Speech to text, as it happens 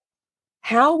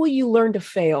How will you learn to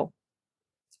fail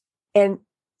and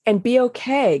be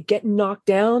okay, getting knocked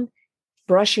down,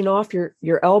 brushing off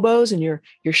your elbows and your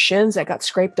shins that got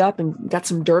scraped up and got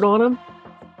some dirt on them,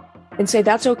 and say,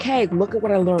 that's okay. Look at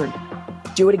what I learned.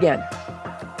 Do it again.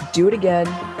 Do it again,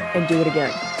 and do it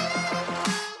again.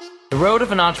 The road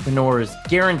of an entrepreneur is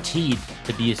guaranteed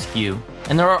to be askew,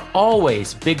 and there are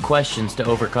always big questions to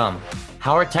overcome.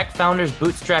 How are tech founders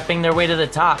bootstrapping their way to the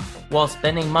top while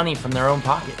spending money from their own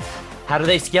pockets? How do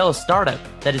they scale a startup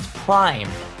that is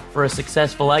primed for a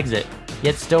successful exit,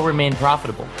 yet still remain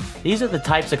profitable? These are the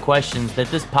types of questions that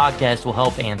this podcast will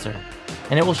help answer,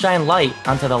 and it will shine light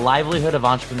onto the livelihood of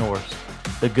entrepreneurs,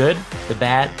 the good, the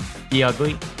bad, the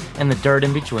ugly, and the dirt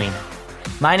in between.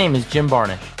 My name is Jim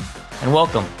Barnish, and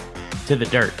welcome to The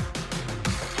Dirt.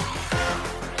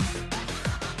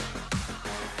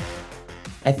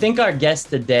 I think our guest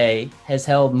today has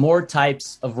held more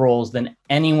types of roles than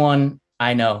anyone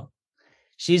I know.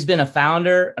 She's been a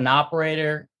founder, an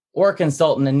operator, or a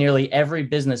consultant in nearly every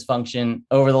business function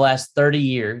over the last 30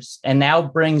 years, and now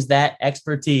brings that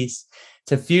expertise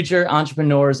to future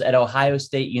entrepreneurs at Ohio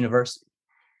State University.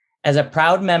 As a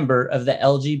proud member of the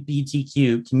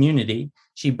LGBTQ community,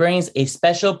 she brings a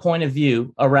special point of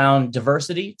view around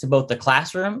diversity to both the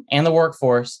classroom and the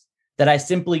workforce that I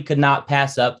simply could not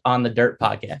pass up on the Dirt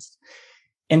podcast.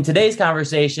 In today's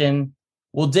conversation,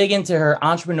 we'll dig into her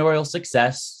entrepreneurial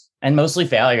success and mostly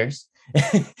failures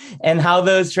and how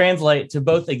those translate to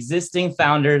both existing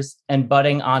founders and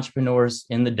budding entrepreneurs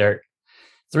in the dirt.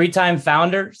 Three-time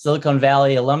founder, Silicon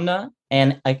Valley alumna,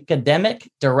 and academic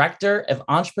director of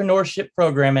entrepreneurship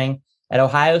programming at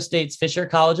Ohio State's Fisher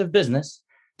College of Business,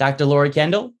 Dr. Lori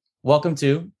Kendall. Welcome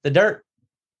to The Dirt.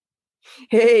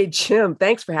 Hey, Jim.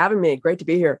 Thanks for having me. Great to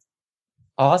be here.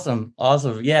 Awesome.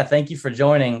 Yeah, thank you for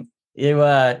joining.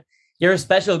 You're a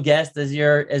special guest as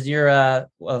you're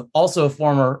also a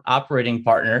former operating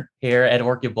partner here at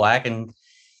Orchid Black, and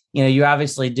you're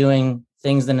obviously doing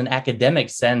things in an academic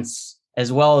sense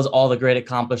as well as all the great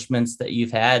accomplishments that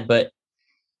you've had. But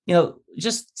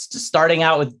just starting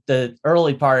out with the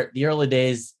early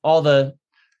days, all the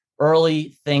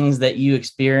early things that you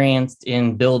experienced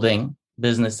in building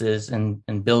businesses and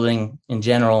building in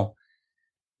general.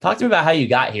 Talk to me about how you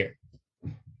got here.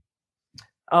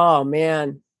 Oh,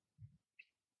 man.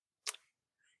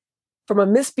 From a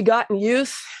misbegotten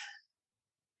youth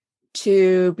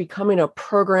to becoming a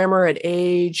programmer at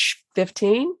age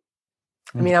 15.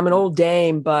 I mean, I'm an old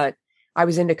dame, but I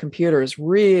was into computers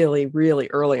really, really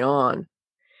early on.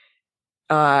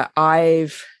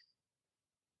 I've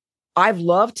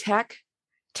loved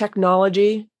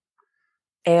technology,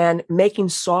 and making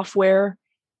software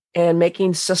and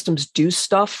making systems do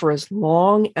stuff for as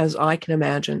long as I can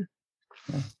imagine.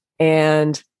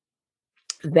 And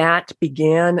that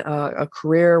began a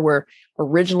career where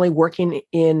originally working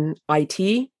in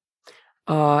IT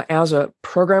as a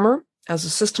programmer, as a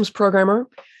systems programmer,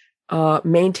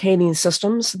 maintaining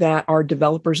systems that our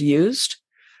developers used,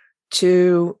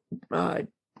 to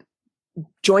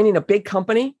joining a big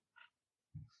company,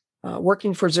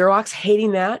 working for Xerox,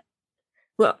 hating that.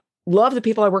 Well, love the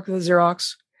people I worked with at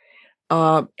Xerox,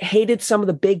 hated some of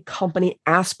the big company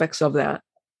aspects of that,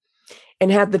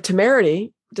 and had the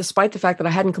temerity, despite the fact that I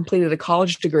hadn't completed a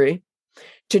college degree,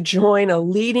 to join a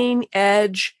leading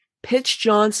edge Pitch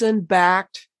Johnson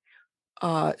backed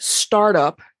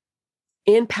startup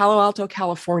in Palo Alto,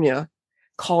 California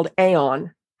called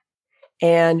Aon,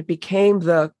 and became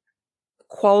the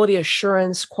quality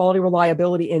assurance, quality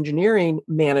reliability engineering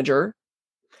manager,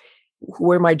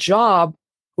 where my job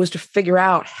was to figure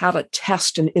out how to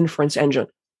test an inference engine.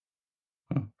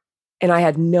 And I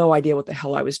had no idea what the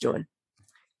hell I was doing.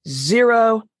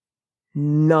 Zero,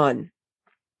 none.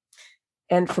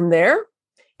 And from there,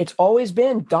 it's always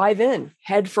been dive in,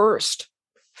 head first,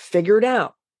 figure it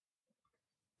out,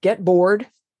 get bored,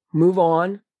 move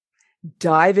on,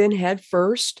 dive in head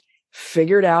first,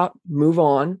 figure it out, move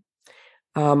on.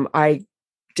 I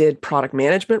did product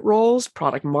management roles,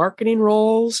 product marketing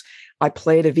roles. I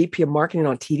played a VP of marketing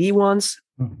on TV once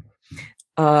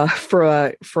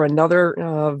for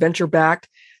another venture-backed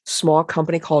small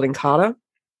company called Incata.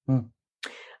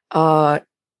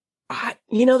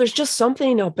 There's just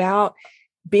something about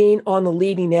being on the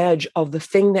leading edge of the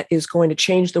thing that is going to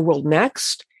change the world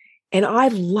next. And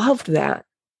I've loved that.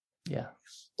 Yeah.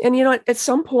 And, at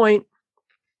some point,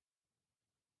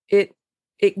 it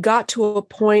got to a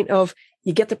point of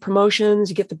you get the promotions,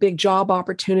 you get the big job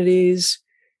opportunities.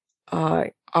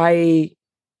 My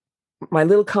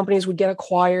little companies would get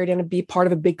acquired and be part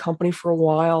of a big company for a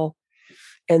while.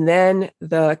 And then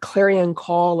the clarion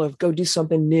call of go do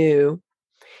something new.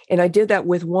 And I did that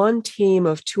with one team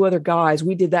of two other guys.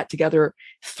 We did that together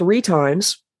 3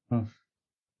 times. Hmm.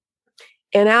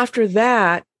 And after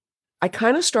that, I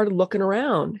kind of started looking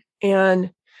around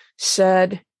and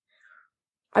said,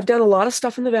 I've done a lot of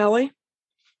stuff in the Valley,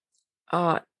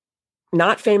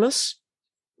 not famous,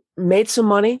 made some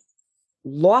money,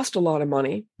 lost a lot of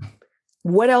money.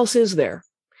 What else is there?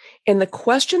 And the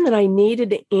question that I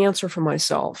needed to answer for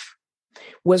myself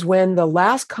was when the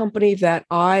last company that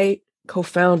I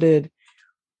co-founded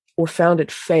or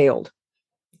founded failed,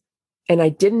 and I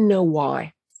didn't know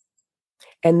why.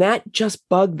 And that just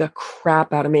bugged the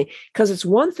crap out of me, because it's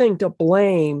one thing to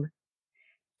blame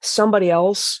somebody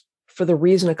else for the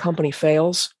reason a company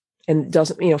fails and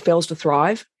doesn't, fails to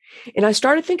thrive. And I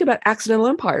started thinking about accidental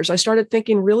empires. I started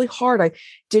thinking really hard. I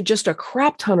did just a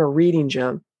crap ton of reading,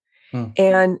 Jim.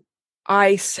 And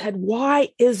I said, why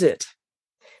is it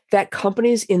that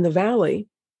companies in the Valley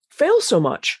fail so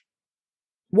much?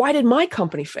 Why did my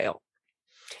company fail?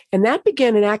 And that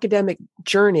began an academic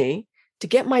journey to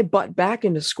get my butt back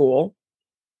into school,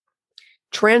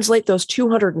 translate those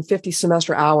 250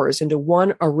 semester hours into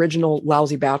one original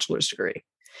lousy bachelor's degree.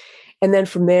 And then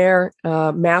from there,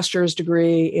 master's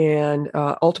degree and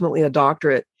ultimately a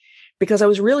doctorate, because I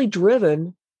was really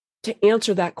driven to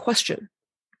answer that question.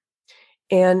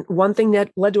 And one thing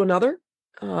that led to another.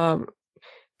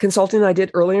 Consulting I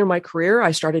did earlier in my career,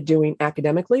 I started doing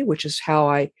academically, which is how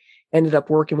I ended up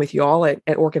working with you all at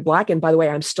Orchid Black. And by the way,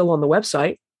 I'm still on the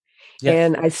website. Yes.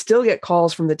 And I still get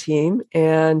calls from the team.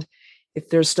 And if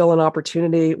there's still an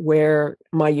opportunity where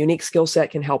my unique skill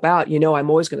set can help out, I'm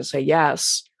always going to say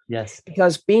yes. Yes.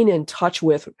 Because being in touch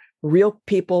with real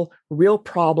people, real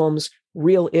problems,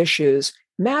 real issues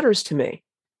matters to me.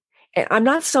 And I'm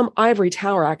not some ivory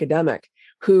tower academic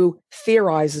who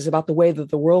theorizes about the way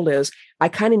that the world is. I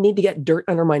kind of need to get dirt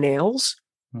under my nails,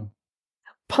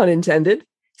 pun intended,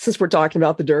 since we're talking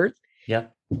about the dirt. Yeah.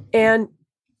 And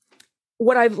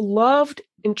what I've loved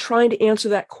in trying to answer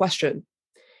that question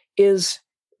is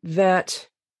that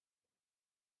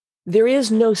there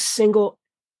is no single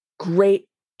great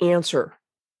answer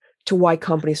to why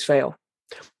companies fail.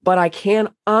 But I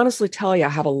can honestly tell you, I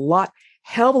have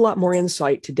hell of a lot more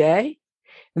insight today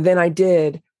than I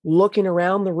did looking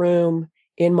around the room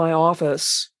in my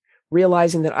office,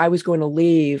 realizing that I was going to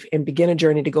leave and begin a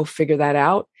journey to go figure that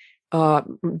out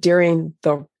during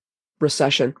the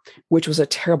recession, which was a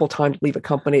terrible time to leave a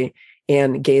company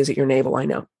and gaze at your navel, I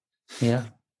know. Yeah.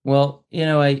 Well,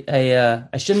 I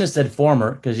shouldn't have said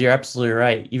former, because you're absolutely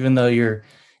right. Even though you're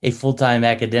a full-time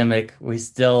academic, we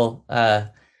still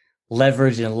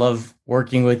leverage and love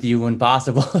working with you when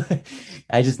possible.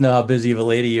 I just know how busy of a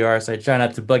lady you are, so I try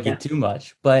not to bug you too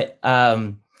much. But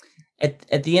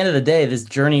at the end of the day, this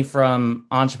journey from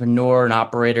entrepreneur and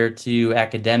operator to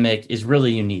academic is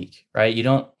really unique, right? You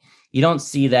don't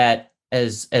see that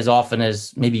as often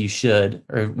as maybe you should,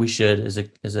 or we should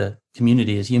as a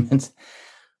community, as humans.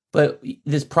 But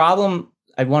this problem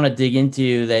I want to dig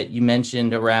into that you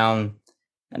mentioned around,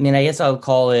 I guess I would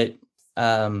call it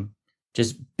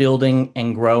just building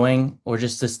and growing, or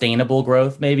just sustainable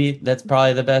growth. Maybe that's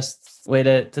probably the best way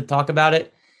to talk about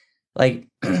it. Like,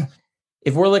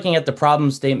 if we're looking at the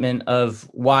problem statement of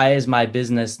why is my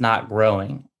business not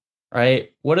growing,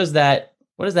 right? What does that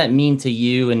mean to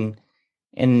you? And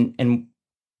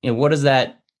what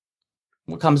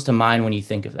comes to mind when you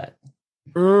think of that?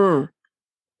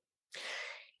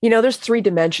 There's 3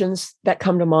 dimensions that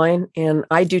come to mind, and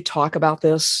I do talk about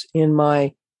this in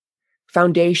my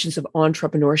Foundations of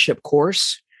Entrepreneurship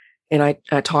course. And I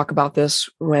talk about this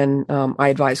when I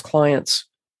advise clients.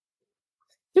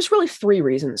 There's really 3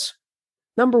 reasons.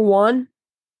 Number 1,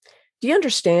 do you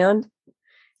understand?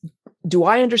 Do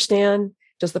I understand?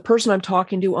 Does the person I'm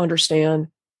talking to understand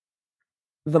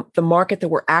the market that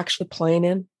we're actually playing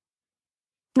in?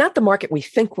 Not the market we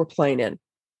think we're playing in.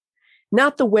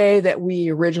 Not the way that we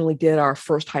originally did our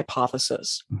first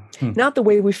hypothesis. Not the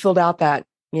way we filled out that,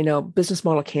 business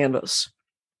model canvas.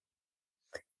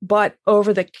 But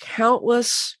over the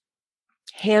countless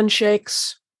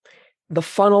handshakes, the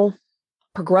funnel,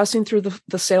 progressing through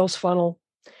the sales funnel,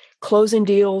 closing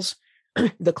deals,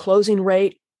 the closing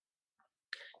rate,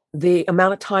 the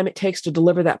amount of time it takes to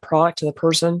deliver that product to the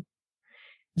person,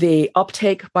 the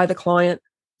uptake by the client,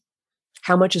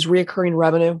 how much is reoccurring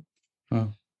revenue,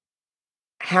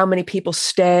 how many people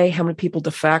stay, how many people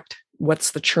defect,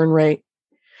 what's the churn rate.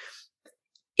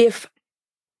 If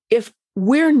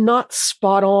we're not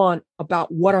spot on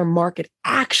about what our market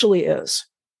actually is,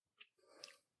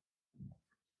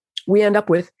 we end up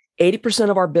with 80%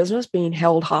 of our business being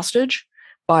held hostage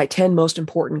by 10 most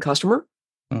important customer.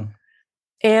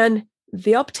 And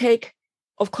the uptake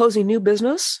of closing new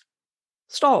business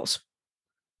stalls.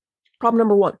 Problem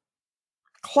number one.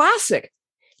 Classic.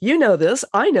 You know this.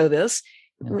 I know this.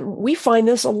 We find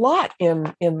this a lot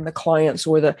in the clients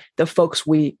or the folks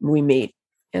we meet.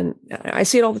 And I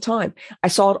see it all the time. I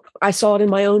saw it in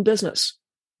my own business,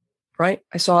 right?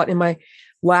 I saw it in my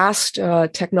last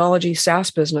technology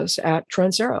SaaS business at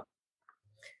Transera.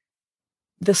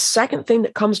 The second thing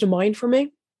that comes to mind for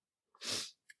me,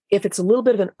 if it's a little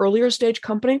bit of an earlier stage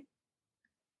company,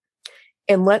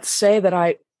 and let's say that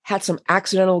I had some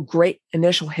accidental great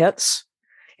initial hits,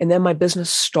 and then my business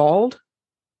stalled,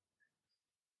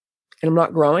 and I'm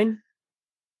not growing,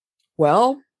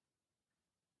 well,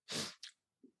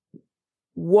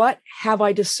 what have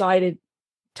I decided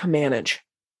to manage?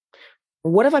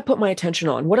 What have I put my attention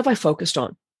on? What have I focused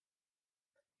on?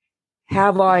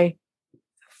 Have I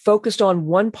focused on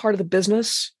one part of the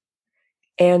business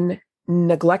and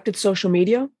neglected social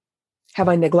media? Have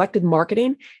I neglected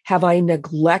marketing? Have I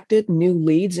neglected new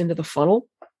leads into the funnel?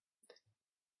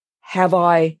 Have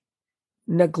I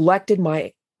neglected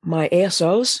my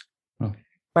ASOs,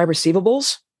 my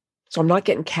receivables? So I'm not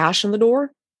getting cash in the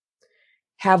door.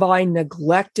 Have I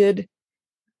neglected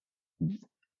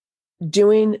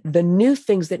doing the new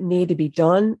things that need to be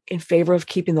done in favor of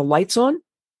keeping the lights on?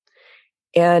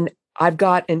 And I've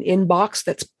got an inbox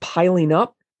that's piling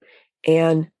up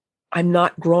and I'm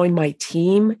not growing my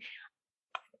team.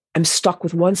 I'm stuck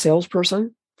with one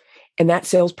salesperson and that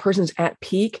salesperson's at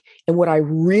peak. And what I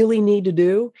really need to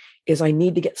do is I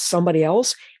need to get somebody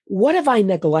else. What have I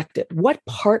neglected? What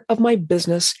part of my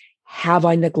business have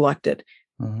I neglected?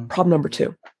 Mm-hmm. Problem number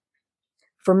two.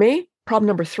 For me, problem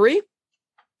number three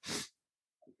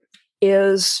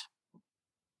is,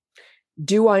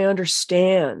 do I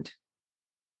understand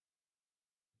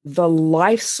the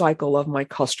life cycle of my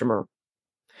customer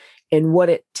and what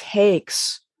it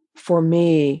takes for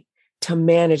me to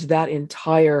manage that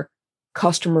entire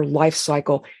customer life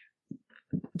cycle,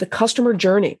 the customer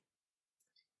journey?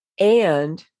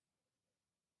 And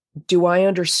do I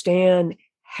understand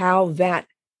how that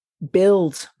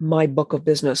builds my book of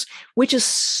business, which is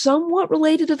somewhat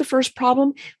related to the first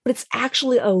problem, but it's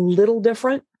actually a little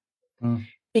different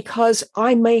because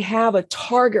I may have a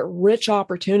target rich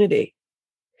opportunity.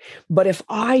 But if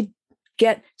I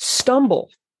stumble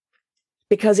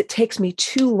because it takes me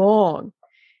too long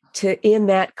in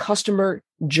that customer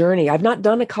journey, I've not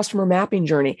done a customer mapping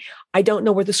journey. I don't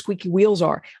know where the squeaky wheels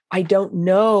are. I don't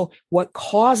know what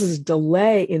causes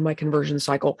delay in my conversion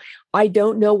cycle. I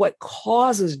don't know what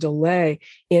causes delay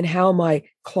in how my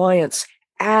clients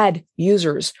add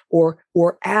users or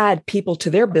add people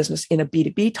to their business in a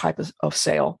B2B type of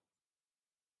sale.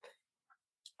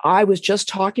 I was just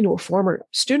talking to a former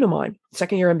student of mine,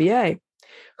 second year MBA,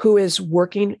 who is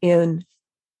working in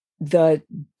the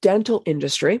dental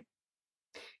industry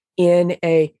in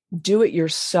a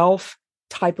do-it-yourself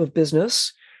type of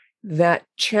business that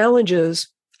challenges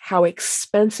how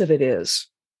expensive it is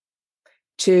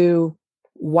to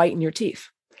whiten your teeth,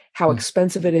 how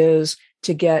expensive it is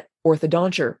to get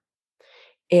orthodonture.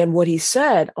 And what he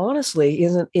said, honestly,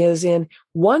 is in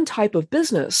one type of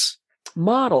business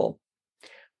model,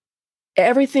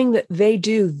 everything that they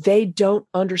do, they don't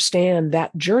understand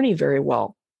that journey very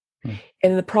well. And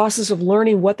in the process of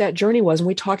learning what that journey was, and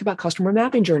we talked about customer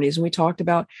mapping journeys, and we talked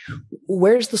about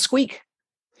where's the squeak?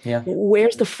 Yeah.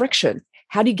 Where's the friction?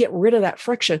 How do you get rid of that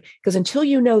friction? Because until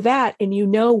you know that and you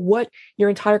know what your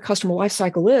entire customer life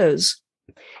cycle is,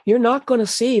 you're not going to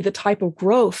see the type of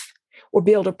growth or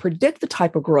be able to predict the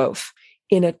type of growth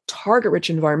in a target-rich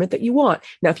environment that you want.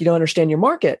 Now, if you don't understand your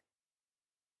market,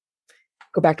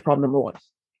 go back to problem number one.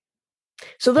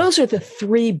 So those are the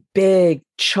three big,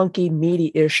 chunky,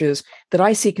 meaty issues that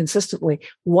I see consistently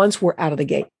once we're out of the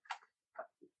gate.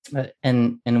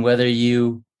 And whether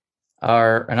you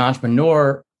are an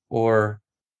entrepreneur or,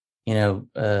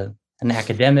 an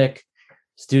academic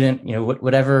student,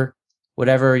 whatever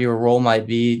your role might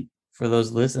be for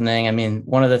those listening. I mean,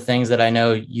 one of the things that I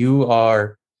know you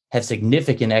have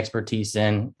significant expertise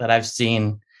in that I've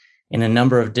seen in a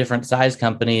number of different size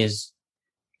companies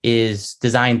is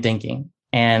design thinking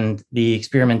and the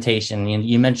experimentation.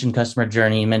 You mentioned customer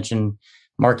journey, you mentioned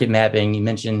market mapping, you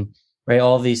mentioned, right,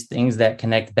 all these things that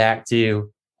connect back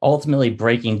to ultimately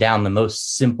breaking down the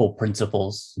most simple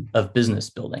principles of business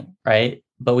building, right?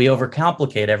 But we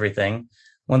overcomplicate everything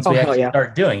once we actually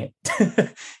start doing it.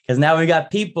 Because now we got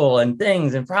people and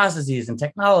things and processes and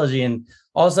technology, and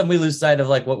all of a sudden we lose sight of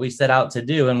like what we set out to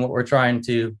do and what we're trying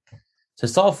to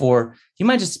solve for. Do you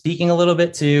mind just speaking a little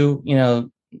bit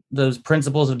to, those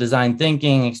principles of design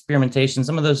thinking, experimentation,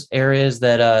 some of those areas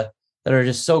that are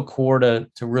just so core to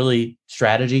really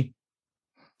strategy?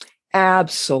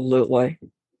 Absolutely.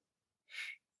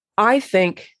 I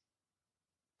think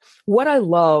what I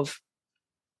love,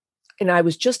 and I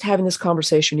was just having this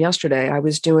conversation yesterday, I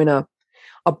was doing a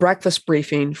breakfast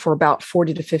briefing for about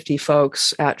 40 to 50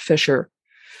 folks at Fisher,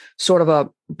 sort of a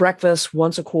breakfast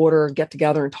once a quarter, get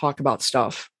together and talk about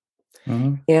stuff.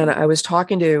 Mm-hmm. And I was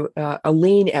talking to a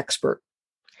lean expert,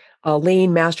 a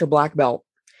lean master black belt,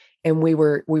 and we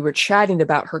were chatting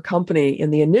about her company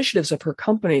and the initiatives of her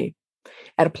company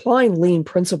at applying lean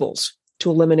principles to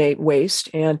eliminate waste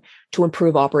and to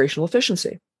improve operational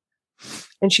efficiency.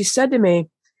 And she said to me,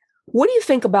 "What do you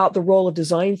think about the role of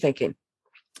design thinking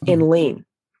in lean?"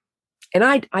 And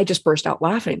I just burst out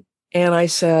laughing. And I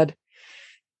said,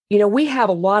 we have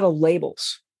a lot of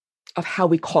labels of how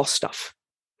we call stuff.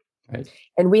 Right.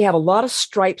 And we have a lot of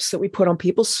stripes that we put on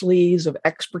people's sleeves of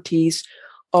expertise.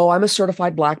 Oh, I'm a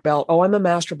certified black belt. Oh, I'm a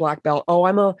master black belt. Oh,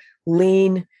 I'm a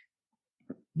lean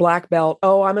black belt.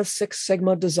 Oh, I'm a Six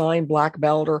Sigma design black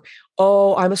belt. Or,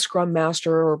 oh, I'm a scrum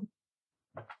master.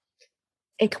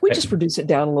 And can we just reduce it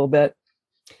down a little bit?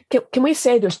 Can we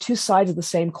say there's two sides of the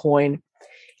same coin?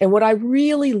 And what I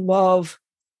really love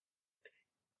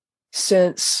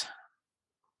since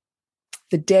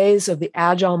the days of the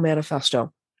Agile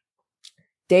Manifesto,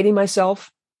 dating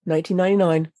myself,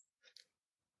 1999,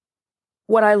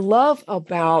 what I love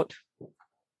about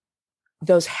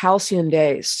those halcyon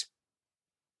days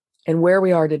and where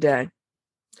we are today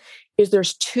is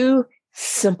there's two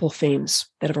simple themes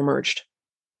that have emerged.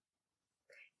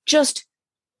 Just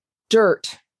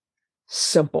dirt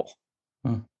simple.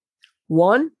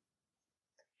 One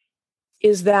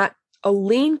is that a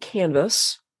lean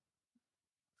canvas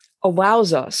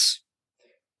allows us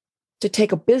to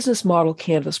take a business model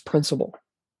canvas principle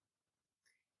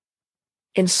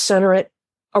and center it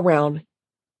around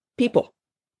people.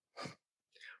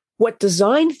 What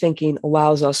design thinking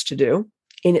allows us to do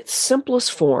in its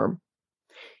simplest form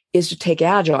is to take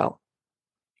Agile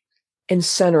and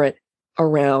center it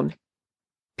around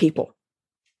people.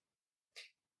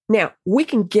 Now, we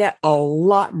can get a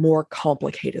lot more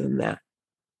complicated than that.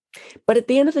 But at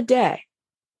the end of the day,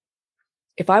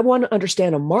 if I want to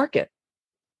understand a market,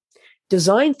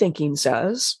 design thinking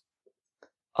says,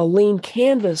 a lean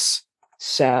canvas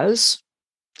says,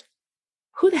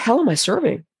 who the hell am I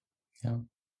serving? Yeah.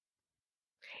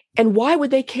 And why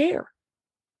would they care?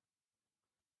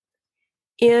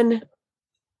 In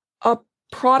a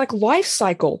product life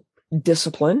cycle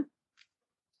discipline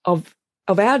of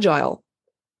Agile,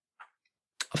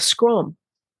 of Scrum,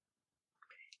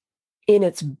 in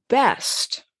its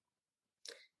best,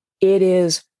 it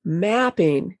is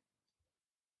mapping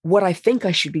what I think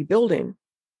I should be building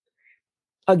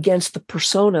against the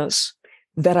personas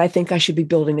that I think I should be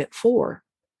building it for.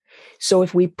 So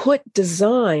if we put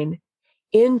design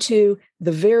into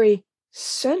the very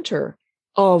center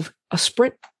of a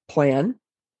sprint plan,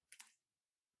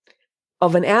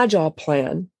 of an Agile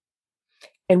plan,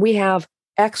 and we have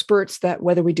experts that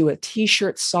whether we do a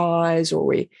t-shirt size or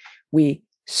we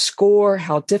score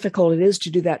how difficult it is to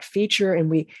do that feature, and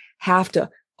we have to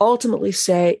ultimately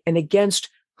say, and against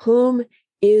whom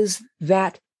is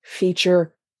that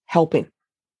feature helping?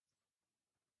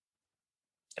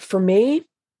 For me,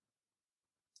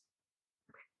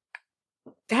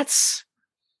 that's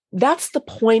the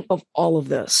point of all of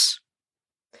this.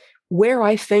 Where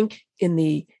I think in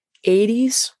the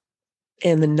 80s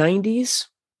and the 90s,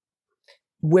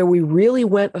 where we really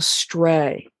went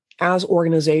astray as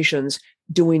organizations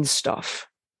doing stuff,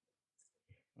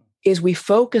 is we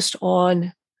focused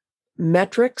on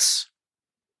metrics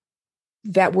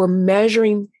that were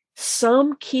measuring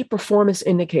some key performance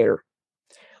indicator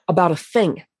about a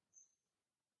thing.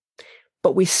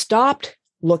 But we stopped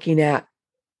looking at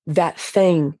that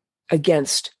thing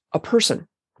against a person.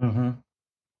 Mm-hmm.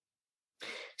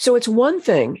 So it's one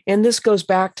thing, and this goes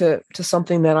back to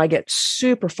something that I get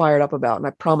super fired up about, and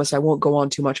I promise I won't go on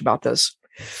too much about this.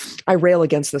 I rail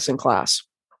against this in class.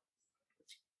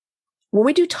 When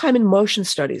we do time and motion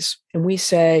studies, and we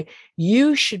say,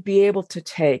 you should be able to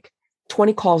take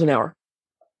 20 calls an hour,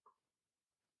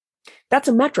 that's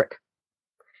a metric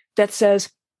that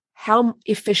says, how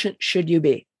efficient should you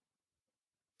be?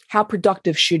 How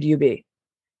productive should you be?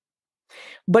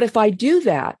 But if I do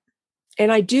that, and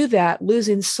I do that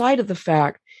losing sight of the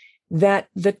fact that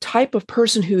the type of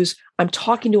person who's I'm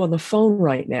talking to on the phone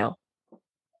right now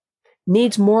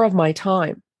needs more of my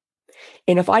time.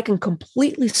 And if I can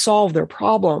completely solve their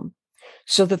problem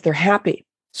so that they're happy,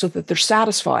 so that they're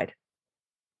satisfied,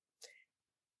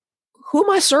 who am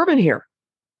I serving here?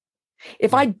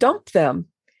 If I dump them,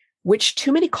 which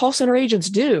too many call center agents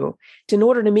do, in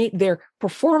order to meet their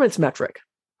performance metric,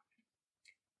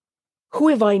 Who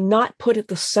have I not put at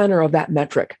the center of that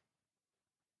metric?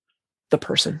 The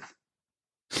person.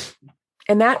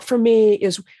 And that for me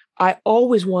is, I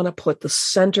always want to put the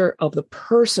center of the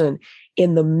person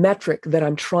in the metric that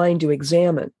I'm trying to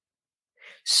examine,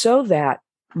 so that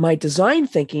my design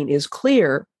thinking is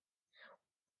clear.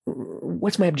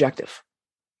 What's my objective?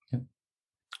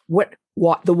 What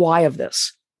the why of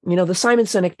this? The Simon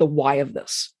Sinek, the why of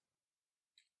this.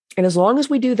 And as long as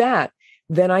we do that,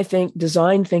 then I think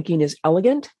design thinking is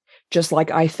elegant, just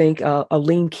like I think a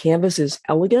lean canvas is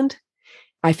elegant.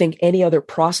 I think any other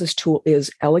process tool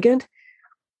is elegant,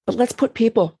 but let's put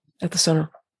people at the center.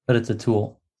 But it's a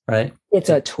tool, right? It's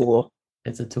a tool.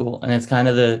 It's a tool. And it's kind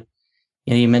of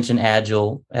you mentioned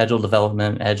agile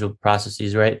development, agile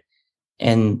processes, right?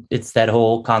 And it's that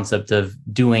whole concept of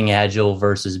doing agile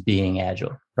versus being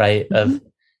agile, right? Mm-hmm.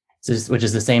 Which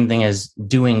is the same thing as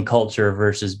doing culture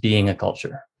versus being a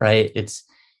culture, right? It's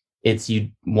you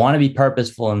want to be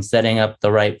purposeful in setting up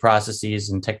the right processes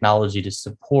and technology to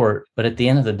support, but at the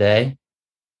end of the day,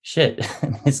 shit,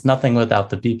 it's nothing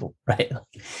without the people, right?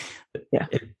 Yeah,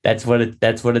 that's what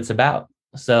it's about.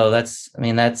 So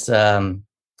there's a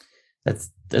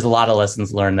lot of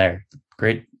lessons learned there.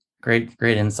 Great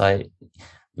insight.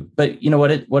 But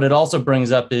what it also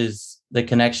brings up is the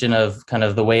connection of kind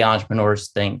of the way entrepreneurs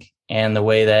think and the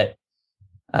way that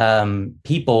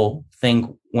people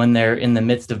think when they're in the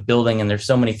midst of building and there's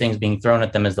so many things being thrown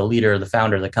at them as the leader or the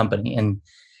founder of the company. And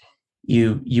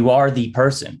you are the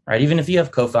person, right? Even if you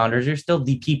have co-founders, you're still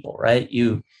the people, right?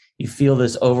 You feel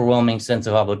this overwhelming sense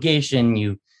of obligation.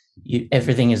 You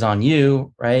everything is on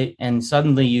you, right? And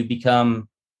suddenly you become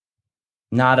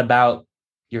not about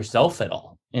yourself at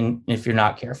all. And if you're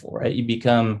not careful, right? You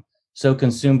become so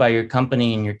consumed by your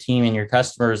company and your team and your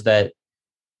customers that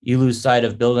you lose sight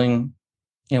of building,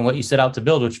 what you set out to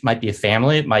build, which might be a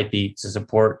family, it might be to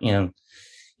support,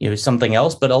 something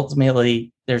else, but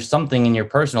ultimately there's something in your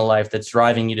personal life that's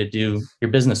driving you to do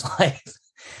your business life,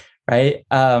 right?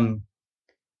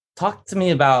 Talk to me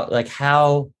about like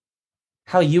how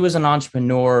you as an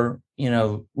entrepreneur,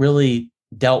 really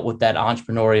dealt with that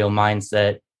entrepreneurial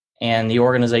mindset and the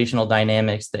organizational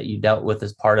dynamics that you dealt with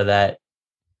as part of that,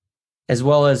 as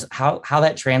well as how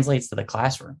that translates to the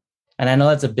classroom. And I know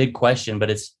that's a big question, but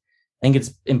I think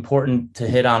it's important to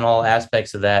hit on all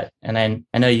aspects of that. And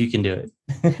I know you can do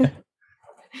it.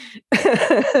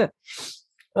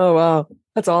 Oh, wow.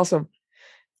 That's awesome.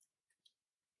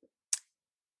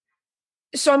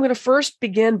 So I'm going to first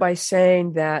begin by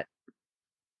saying that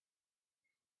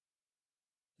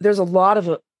there's a lot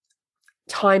of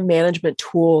time management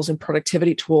tools and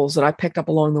productivity tools that I picked up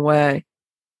along the way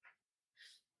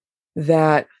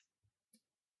that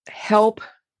help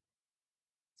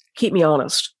keep me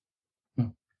honest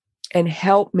and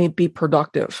help me be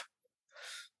productive.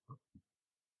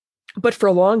 But for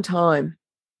a long time,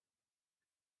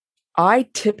 I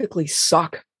typically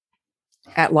suck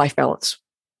at life balance.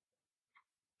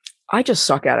 I just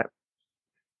suck at it.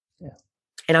 Yeah.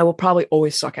 And I will probably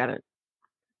always suck at it.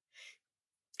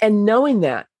 And knowing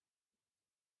that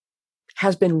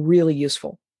has been really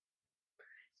useful.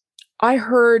 I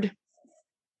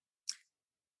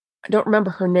don't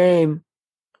remember her name,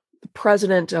 the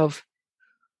president of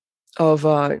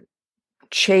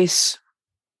Chase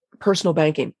Personal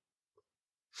Banking,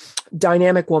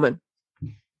 dynamic woman.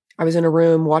 I was in a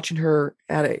room watching her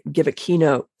give a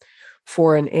keynote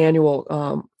for an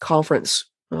annual conference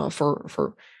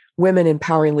for women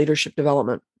empowering leadership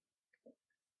development.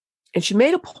 And she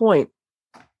made a point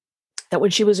that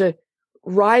when she was a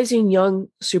rising young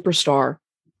superstar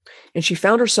and she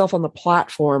found herself on the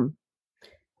platform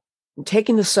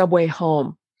taking the subway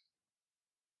home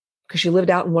because she lived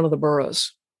out in one of the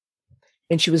boroughs,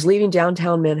 and she was leaving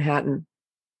downtown Manhattan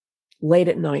late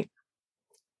at night,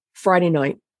 Friday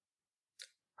night.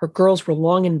 Her girls were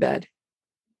long in bed.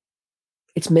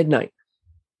 It's midnight.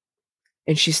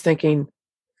 And she's thinking,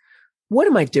 what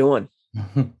am I doing?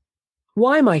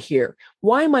 Why am I here?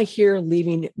 Why am I here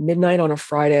leaving midnight on a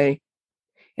Friday?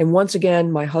 And once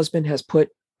again, my husband has put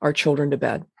our children to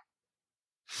bed.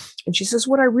 And she says,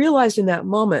 what I realized in that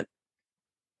moment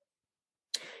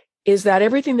is that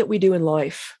everything that we do in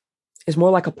life is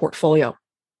more like a portfolio.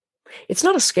 It's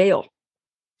not a scale.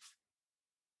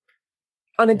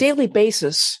 On a daily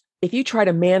basis, if you try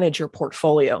to manage your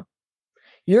portfolio,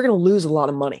 you're going to lose a lot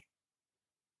of money.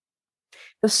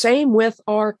 The same with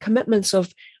our commitments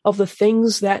of the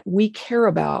things that we care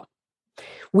about.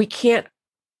 We can't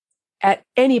at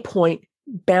any point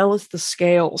balance the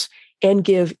scales and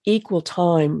give equal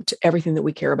time to everything that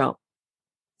we care about.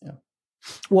 Yeah.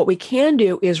 What we can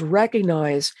do is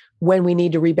recognize when we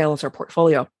need to rebalance our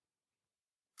portfolio.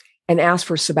 and ask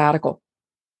for sabbatical,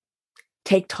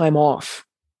 take time off,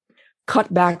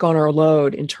 cut back on our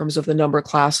load in terms of the number of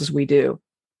classes we do.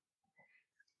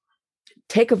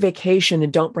 Take a vacation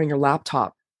and don't bring your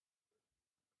laptop.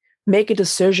 Make a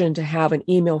decision to have an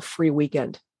email-free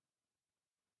weekend.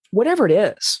 Whatever it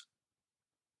is.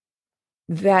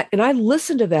 And I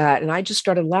listened to that and I just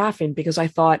started laughing because I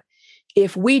thought,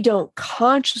 if we don't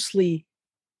consciously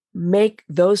make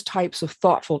those types of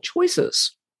thoughtful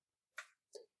choices,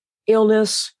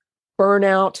 illness,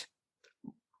 burnout,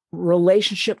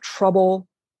 relationship trouble,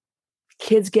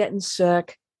 kids getting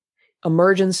sick,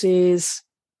 emergencies,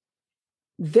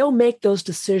 they'll make those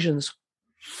decisions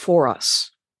for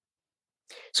us.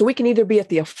 So we can either be at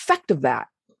the effect of that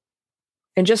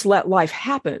and just let life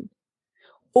happen,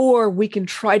 or we can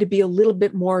try to be a little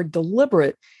bit more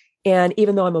deliberate. And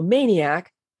even though I'm a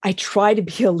maniac, I try to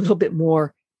be a little bit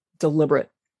more deliberate.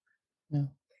 Yeah.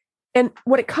 And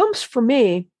when it comes for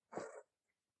me,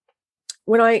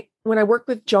 when I worked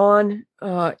with John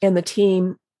and the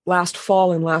team last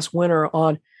fall and last winter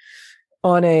on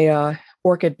a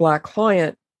Orchid Black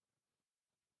client,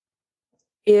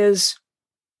 is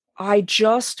I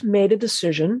just made a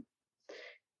decision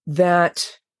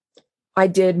that I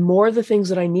did more of the things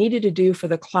that I needed to do for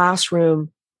the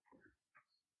classroom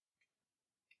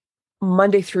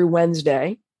Monday through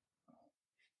Wednesday.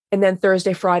 And then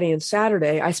Thursday, Friday, and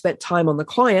Saturday, I spent time on the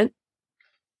client.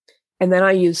 And then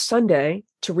I used Sunday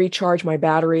to recharge my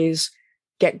batteries,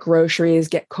 get groceries,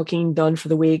 get cooking done for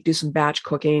the week, do some batch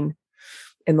cooking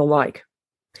and the like.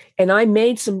 And I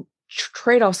made some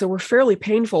trade-offs that were fairly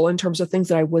painful in terms of things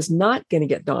that I was not going to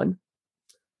get done.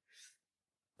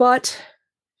 But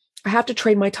I have to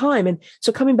trade my time. And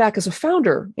so coming back as a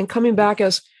founder and coming back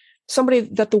as somebody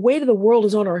that the weight of the world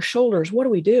is on our shoulders, what do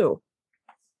we do?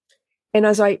 And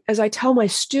as I tell my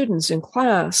students in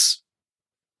class,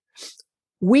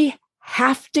 we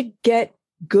have to get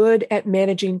good at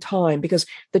managing time, because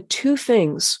the two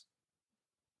things,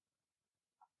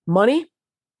 money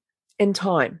and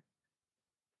time,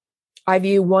 I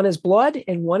view one as blood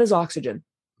and one as oxygen.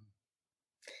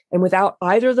 And without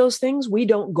either of those things, we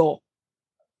don't go.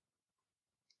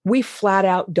 We flat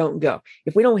out don't go.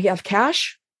 If we don't have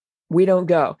cash, we don't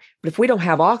go. But if we don't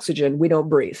have oxygen, we don't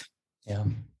breathe. Yeah.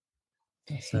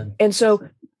 And so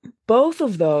both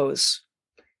of those,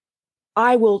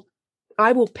 I will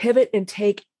pivot and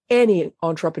take any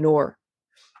entrepreneur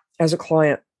as a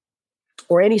client,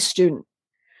 or any student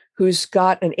who's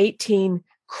got an 18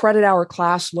 credit hour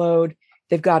class load.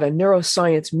 They've got a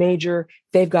neuroscience major.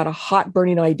 They've got a hot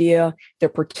burning idea. They're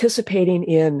participating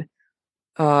in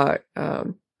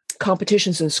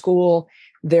competitions in school.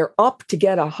 They're up to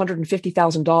get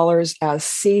 $150,000 as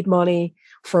seed money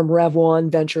from Rev One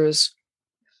Ventures.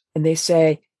 And they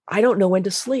say, I don't know when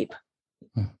to sleep.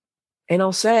 And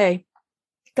I'll say,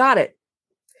 got it.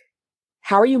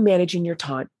 How are you managing your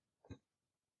time?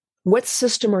 What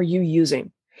system are you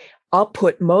using? I'll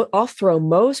throw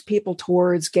most people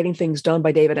towards Getting Things Done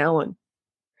by David Allen,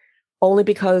 only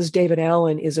because David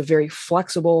Allen is a very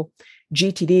flexible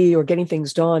GTD, or Getting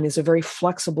Things Done is a very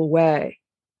flexible way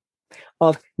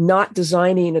of not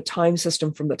designing a time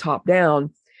system from the top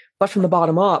down, but from the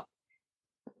bottom up,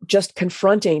 just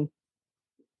confronting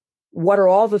what are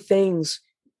all the things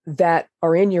that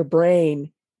are in your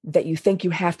brain that you think you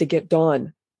have to get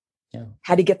done. Yeah.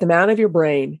 How do you get them out of your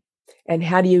brain? And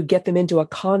how do you get them into a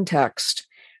context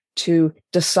to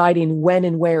deciding when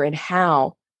and where and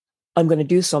how I'm going to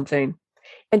do something?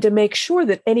 And to make sure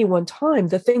that any one time,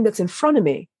 the thing that's in front of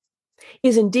me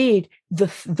is indeed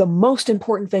the most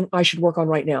important thing I should work on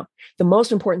right now, the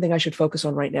most important thing I should focus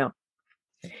on right now.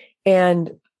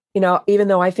 And, even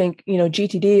though I think,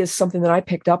 GTD is something that I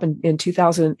picked up in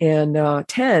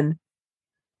 2010,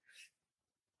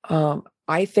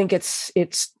 I think it's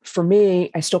for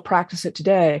me, I still practice it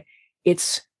today.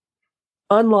 It's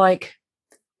unlike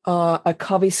a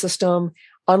Covey system,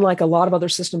 unlike a lot of other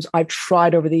systems I've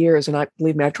tried over the years, and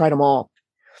believe me, I've tried them all.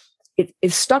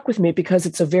 It's stuck with me because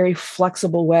it's a very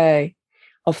flexible way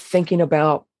of thinking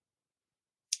about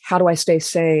how do I stay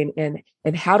sane,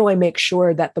 and how do I make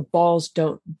sure that the balls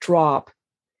don't drop,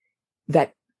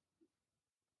 that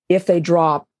if they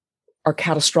drop are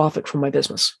catastrophic for my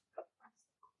business.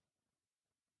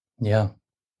 Yeah.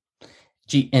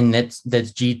 And that's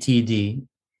GTD.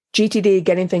 GTD,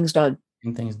 Getting Things Done.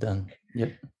 Getting Things Done.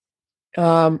 Yep.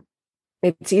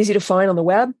 It's easy to find on the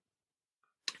web.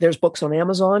 There's books on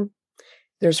Amazon.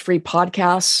 There's free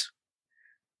podcasts.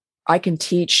 I can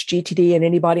teach GTD and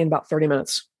anybody in about 30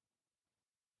 minutes.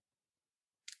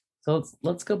 So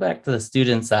let's go back to the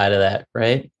student side of that,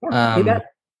 right? Yeah, you bet.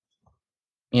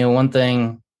 One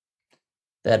thing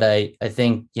that I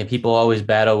think people always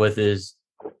battle with is,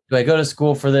 do I go to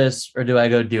school for this or do I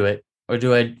go do it? Or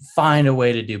do I find a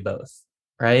way to do both?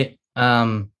 Right.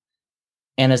 And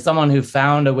as someone who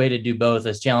found a way to do both,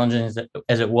 as challenging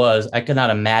as it was, I could not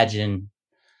imagine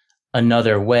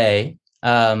another way,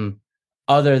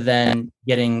 other than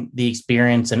getting the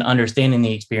experience and understanding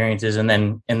the experiences and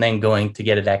then going to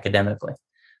get it academically.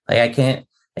 Like I can't,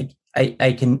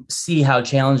 I can see how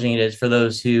challenging it is for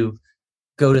those who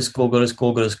go to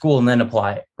school, and then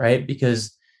apply it, right?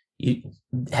 Because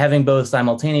having both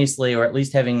simultaneously, or at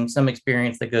least having some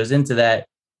experience that goes into that,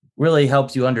 really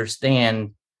helps you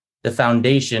understand the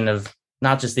foundation of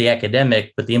not just the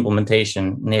academic, but the implementation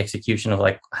and the execution of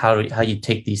like how you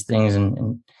take these things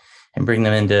and bring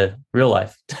them into real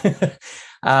life.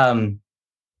 How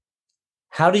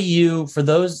do you, for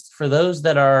those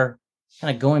that are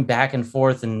kind of going back and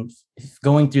forth and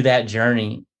going through that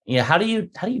journey, how do you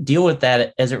deal with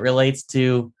that as it relates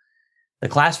to the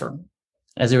classroom,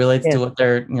 as it relates to what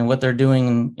they're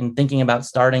doing and thinking about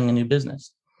starting a new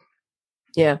business?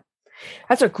 Yeah,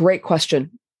 that's a great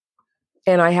question.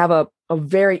 And I have a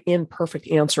very imperfect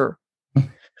answer,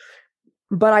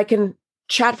 but I can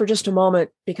chat for just a moment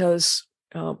because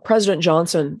President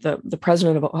Johnson, the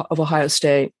president of Ohio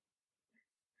State,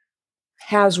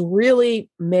 has really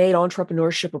made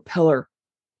entrepreneurship a pillar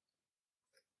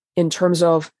in terms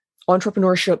of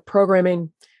entrepreneurship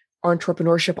programming,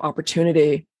 entrepreneurship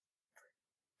opportunity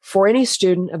for any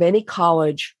student of any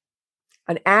college,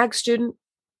 an ag student,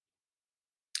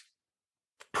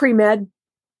 pre-med,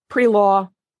 pre-law,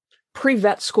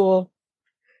 pre-vet school,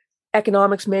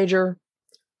 economics major,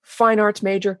 fine arts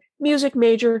major, music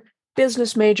major,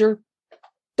 business major,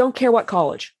 don't care what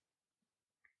college.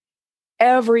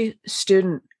 Every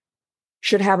student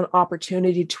should have an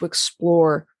opportunity to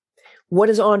explore what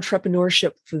is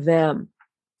entrepreneurship for them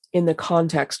in the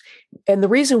context. And the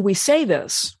reason we say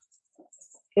this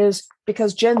is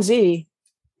because Gen Z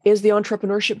is the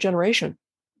entrepreneurship generation.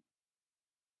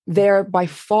 They're by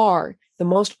far the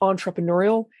most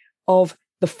entrepreneurial of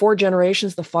the 4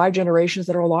 generations, the 5 generations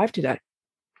that are alive today,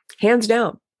 hands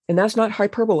down. And that's not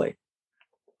hyperbole.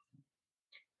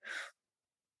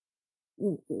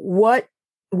 What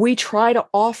we try to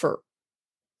offer,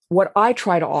 what I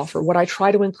try to offer, what I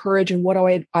try to encourage, and what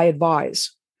I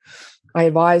advise. I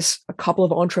advise a couple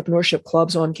of entrepreneurship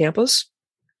clubs on campus.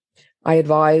 I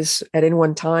advise at any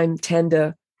one time 10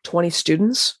 to 20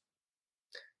 students.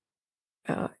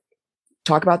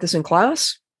 Talk about this in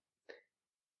class.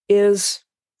 Is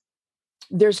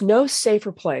there's no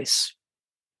safer place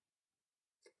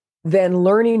than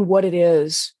learning what it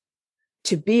is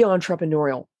to be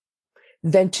entrepreneurial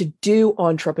than to do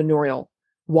entrepreneurial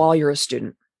while you're a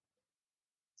student.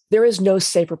 There is no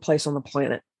safer place on the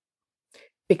planet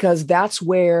because that's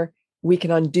where we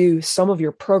can undo some of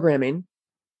your programming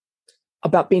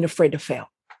about being afraid to fail.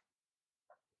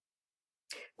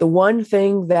 The one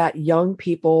thing that young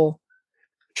people,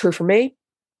 true for me,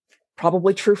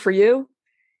 probably true for you,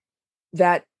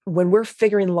 that when we're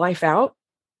figuring life out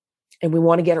and we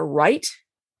want to get it right,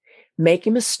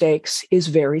 making mistakes is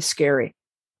very scary.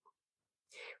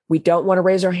 We don't want to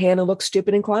raise our hand and look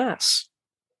stupid in class.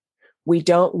 We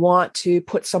don't want to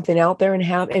put something out there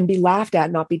and be laughed at,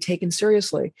 not be taken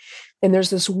seriously. And there's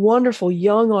this wonderful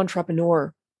young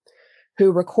entrepreneur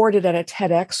who recorded at a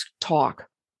TEDx talk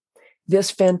this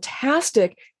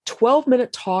fantastic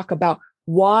 12-minute talk about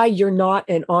why you're not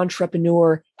an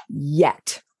entrepreneur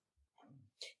yet.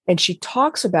 And she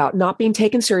talks about not being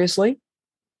taken seriously,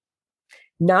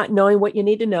 not knowing what you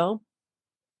need to know,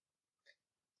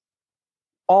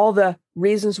 all the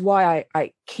reasons why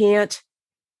I can't,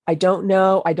 I don't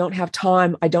know, I don't have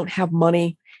time, I don't have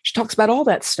money. She talks about all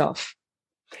that stuff.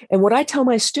 And what I tell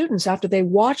my students after they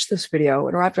watch this video,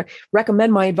 or after I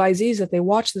recommend my advisees that they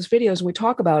watch this video and we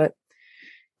talk about it,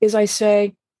 is I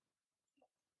say,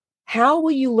 how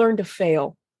will you learn to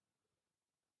fail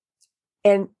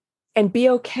and be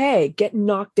okay getting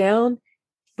knocked down,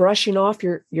 brushing off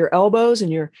your elbows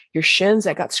and your shins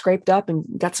that got scraped up and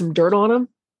got some dirt on them,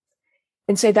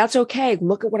 and say, that's okay.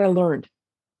 Look at what I learned.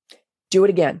 Do it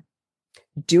again.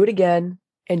 Do it again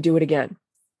and do it again.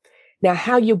 Now,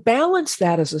 how you balance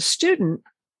that as a student,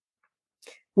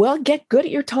 well, get good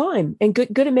at your time and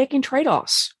good at making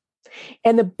trade-offs.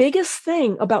 And the biggest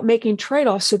thing about making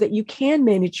trade-offs so that you can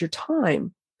manage your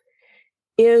time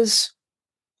is,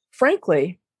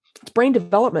 frankly, it's brain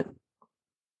development.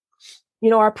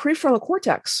 Our prefrontal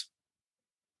cortex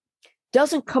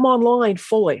doesn't come online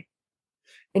fully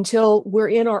until we're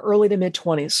in our early to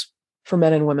mid-20s for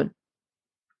men and women.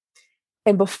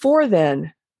 And before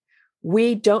then,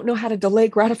 we don't know how to delay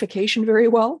gratification very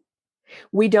well.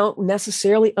 We don't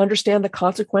necessarily understand the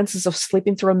consequences of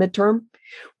sleeping through a midterm.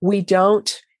 We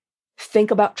don't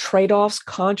think about trade-offs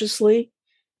consciously,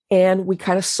 and we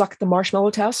kind of suck the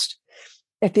marshmallow test.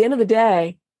 At the end of the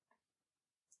day,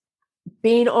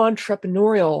 being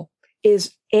entrepreneurial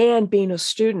and being a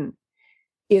student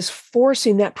is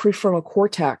forcing that prefrontal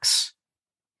cortex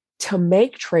to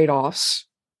make trade-offs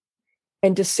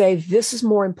and to say, this is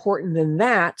more important than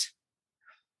that.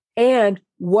 And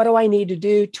what do I need to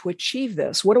do to achieve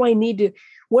this? What do I need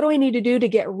to do to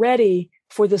get ready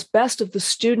for this best of the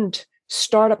student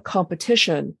startup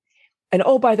competition? And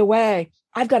oh, by the way,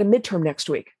 I've got a midterm next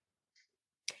week.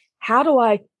 How do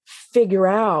I figure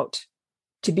out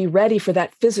to be ready for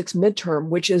that physics midterm,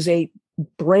 which is a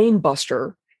brain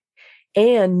buster,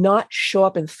 and not show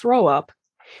up and throw up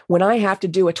when I have to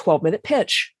do a 12-minute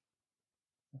pitch?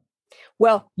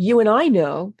 Well, you and I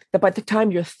know that by the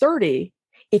time you're 30,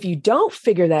 if you don't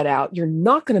figure that out, you're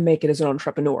not going to make it as an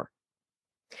entrepreneur.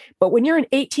 But when you're an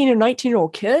 18 or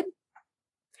 19-year-old kid,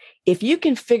 if you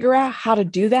can figure out how to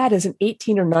do that as an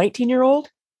 18 or 19-year-old,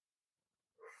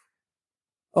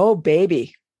 oh,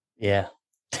 baby. Yeah.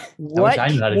 I wish I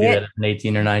knew how to do that as an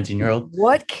 18 or 19-year-old.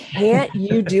 What can't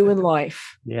you do in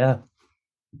life? Yeah.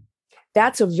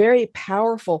 That's a very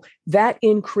powerful, that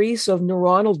increase of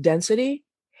neuronal density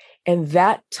and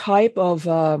that type of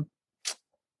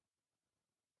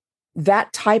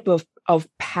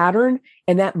pattern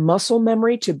and that muscle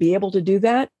memory to be able to do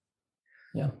that.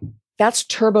 Yeah. That's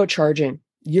turbocharging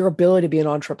your ability to be an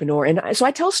entrepreneur. And so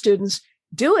I tell students,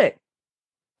 do it.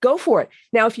 Go for it.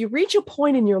 Now, if you reach a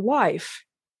point in your life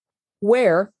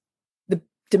where the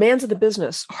demands of the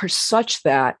business are such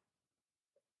that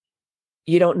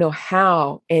you don't know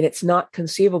how, and it's not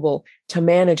conceivable to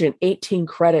manage an 18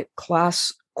 credit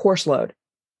class course load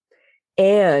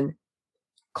and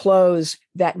close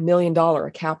that $1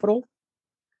 million capital,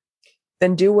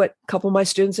 then do what a couple of my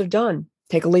students have done.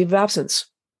 Take a leave of absence,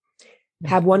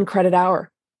 have 1 credit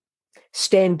hour,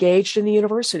 stay engaged in the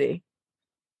university,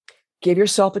 give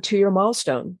yourself a 2-year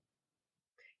milestone,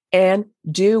 and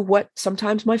do what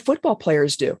sometimes my football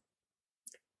players do,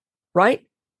 right?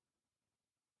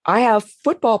 I have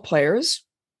football players,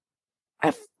 I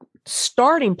have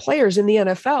starting players in the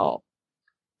NFL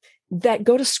that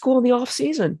go to school in the off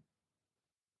season.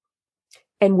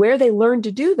 And where they learned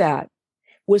to do that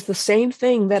was the same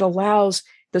thing that allows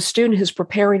the student who's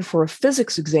preparing for a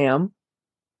physics exam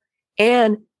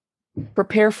and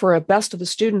prepare for a best of the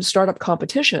student startup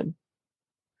competition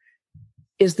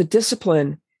is the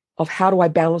discipline of how do I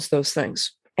balance those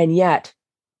things? And yet,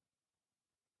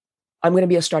 I'm going to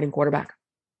be a starting quarterback.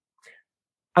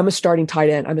 I'm a starting tight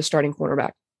end. I'm a starting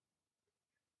cornerback.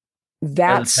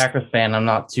 As a Packers fan, I'm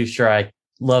not too sure I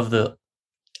love the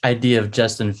idea of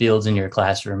Justin Fields in your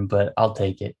classroom, but I'll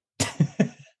take it.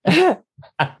 I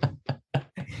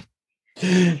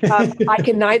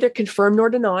can neither confirm nor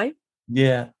deny.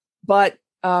 Yeah. But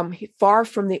far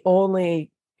from the only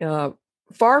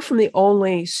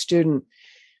student.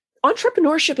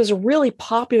 Entrepreneurship is a really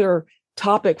popular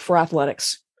topic for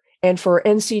athletics and for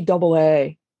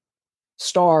NCAA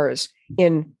stars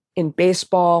in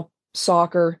baseball,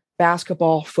 soccer,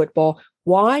 basketball, football.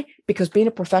 Why? Because being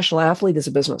a professional athlete is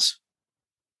a business.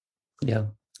 Yeah,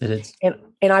 it is.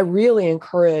 And I really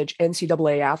encourage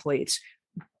NCAA athletes,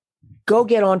 go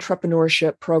get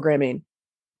entrepreneurship programming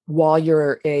while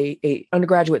you're a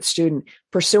undergraduate student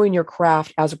pursuing your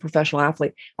craft as a professional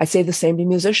athlete. I say the same to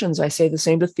musicians. I say the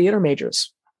same to theater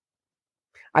majors.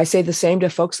 I say the same to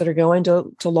folks that are going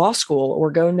to law school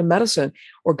or going to medicine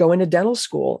or going to dental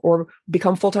school or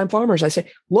become full-time farmers. I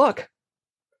say, look,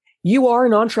 you are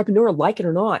an entrepreneur, like it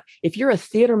or not. If you're a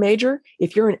theater major,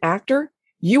 if you're an actor,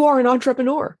 you are an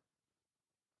entrepreneur.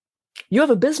 You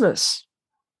have a business.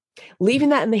 Leaving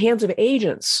that in the hands of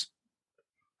agents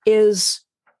is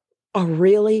a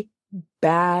really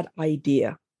bad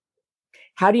idea.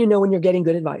 How do you know when you're getting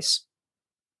good advice?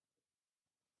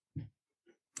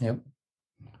 Yep.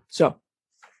 So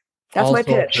that's my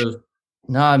pitch.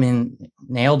 No, I mean,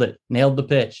 nailed it. Nailed the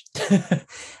pitch.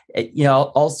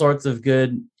 All sorts of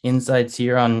good insights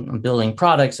here on building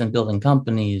products and building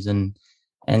companies and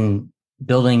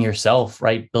building yourself,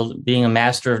 right? Being a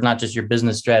master of not just your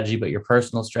business strategy, but your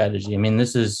personal strategy. I mean,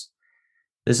 this has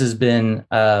been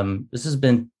an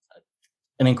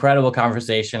incredible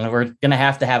conversation. We're going to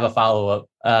have a follow-up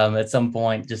at some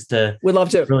point just to We'd love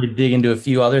to really dig into a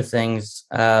few other things.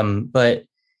 But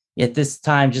at this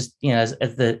time, just,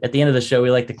 at the end of the show, we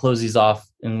like to close these off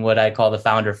in what I call the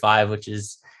Founder 5, which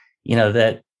is,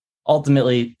 that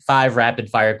ultimately 5 rapid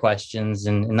fire questions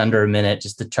in under a minute,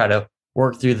 just to try to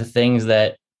work through the things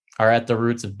that are at the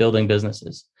roots of building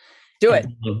businesses. Do it.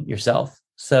 and being yourself.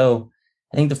 So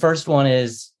I think the first one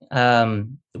is,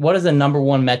 what is the number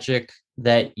one metric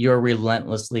that you're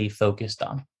relentlessly focused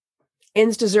on?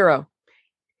 Ends to zero.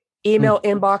 Email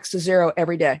inbox to zero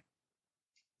every day.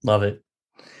 Love it.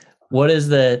 What is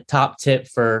the top tip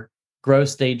for growth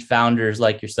stage founders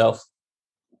like yourself?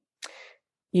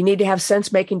 You need to have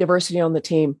sense-making diversity on the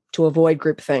team to avoid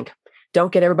groupthink.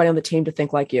 Don't get everybody on the team to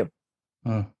think like you.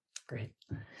 Great.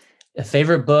 A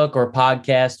favorite book or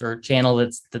podcast or channel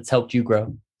that's helped you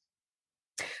grow?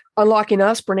 Unlocking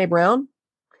Us, Brene Brown.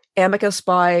 Amicus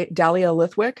by Dahlia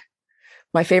Lithwick.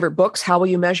 My favorite books, How Will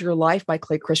You Measure Your Life by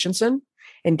Clay Christensen,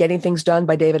 and Getting Things Done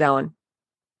by David Allen.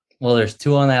 Well, there's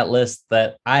two on that list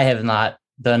that I have not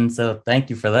done, so thank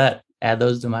you for that. Add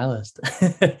those to my list.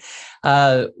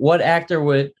 What actor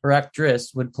or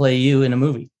actress would play you in a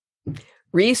movie?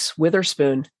 Reese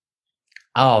Witherspoon.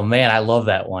 Oh man, I love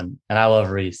that one, and I love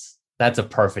Reese. That's a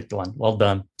perfect one. Well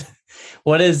done.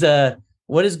 What is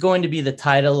going to be the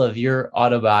title of your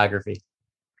autobiography?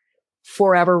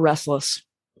 Forever Restless.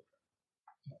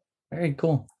 Very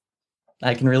cool.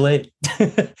 I can relate.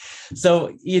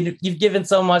 So you've given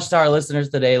so much to our listeners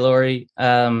today, Lori.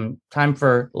 Time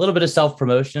for a little bit of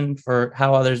self-promotion for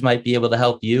how others might be able to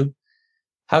help you.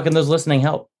 How can those listening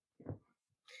help?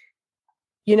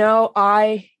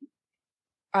 I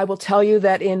will tell you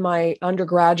that in my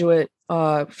undergraduate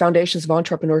Foundations of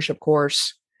Entrepreneurship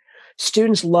course,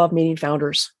 students love meeting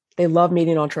founders. They love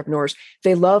meeting entrepreneurs.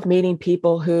 They love meeting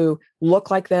people who look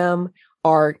like them,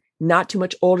 are not too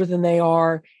much older than they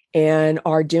are, and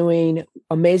are doing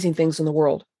amazing things in the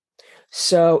world.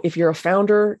 So if you're a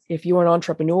founder, if you're an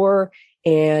entrepreneur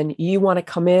and you want to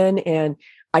come in and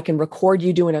I can record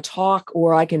you doing a talk,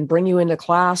 or I can bring you into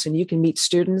class and you can meet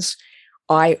students,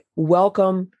 I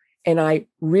welcome and I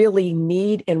really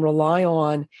need and rely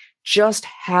on just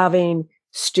having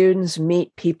students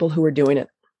meet people who are doing it.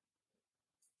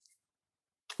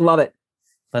 Love it.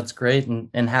 That's great.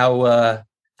 And how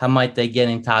might they get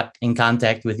in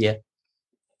contact with you?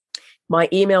 My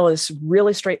email is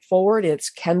really straightforward. It's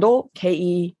Kendall,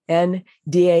 Kendall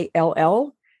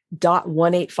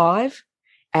 .185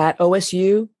 at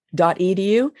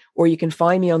osu.edu, or you can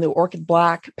find me on the Orchid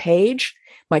Black page.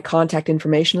 My contact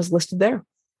information is listed there.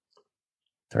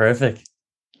 Terrific.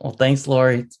 Well, thanks,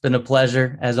 Lori. It's been a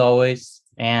pleasure as always.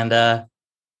 And go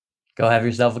have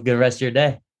yourself a good rest of your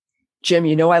day. Jim,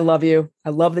 I love you. I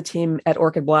love the team at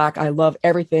Orchid Black. I love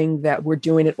everything that we're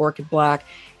doing at Orchid Black.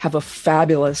 Have a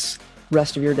fabulous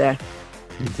rest of your day.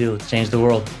 You too. Let's change the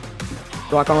world.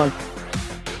 Rock on.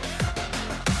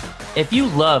 If you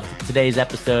loved today's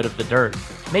episode of The Dirt,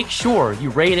 make sure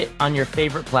you rate it on your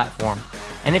favorite platform.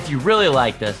 And if you really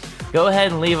liked us, go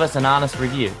ahead and leave us an honest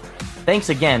review. Thanks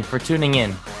again for tuning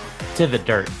in to The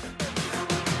Dirt.